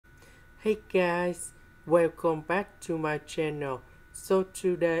Hey guys, welcome back to my channel. So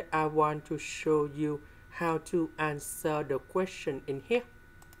today I want to show you how to answer the question in here.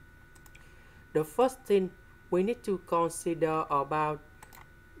 The first thing we need to consider about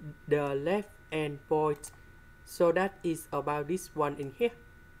the left endpoint. So that is about this one in here.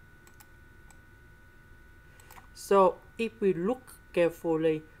 So if we look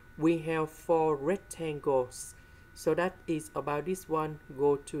carefully, we have 4 rectangles. So that is about this one,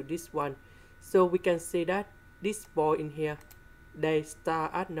 go to this one. So we can see that this point in here, they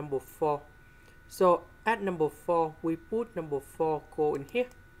start at number 4. So at number 4, we put number 4 go in here.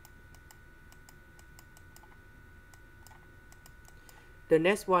 The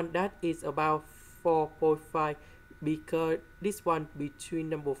next one, that is about 4.5, because this one between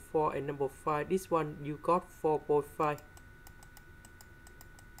number 4 and number 5, this one you got 4.5.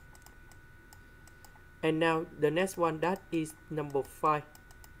 And now the next one, that is number 5.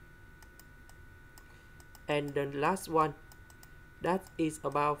 And the last one, that is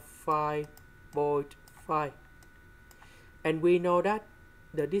about 5.5. And we know that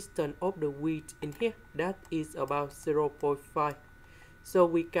the distance of the width in here, that is about 0.5. So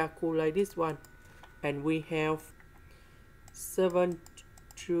we calculate this one, and we have 7,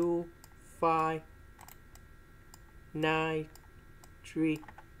 2, 5, 9, 3.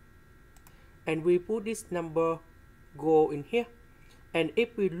 And we put this number go in here. And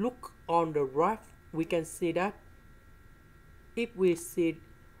if we look on the right, we can see that if we see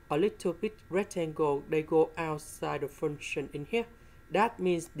a little bit rectangle, they go outside the function in here. That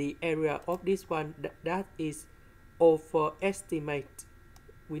means the area of this one, that is overestimate.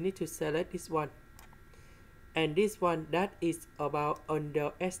 We need to select this one. And this one, that is about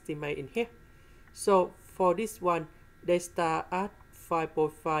underestimate in here. So for this one, they start at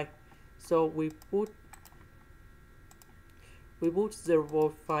 5.5. So we put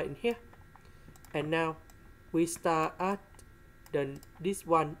 0.5 in here. And now we start at this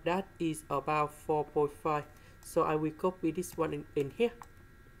one, that is about 4.5. So I will copy this one in here.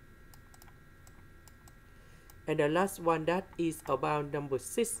 And the last one, that is about number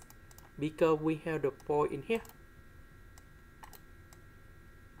 6, because we have the point in here.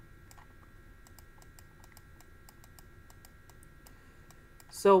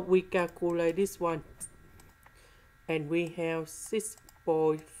 So we calculate this one, and we have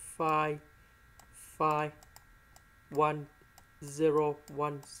 6.55, 1, 0,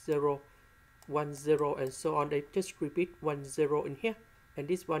 1, 0, 1, 0, and so on. They just repeat 1, 0 in here, and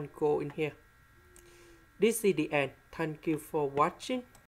this one go in here. This is the end. Thank you for watching.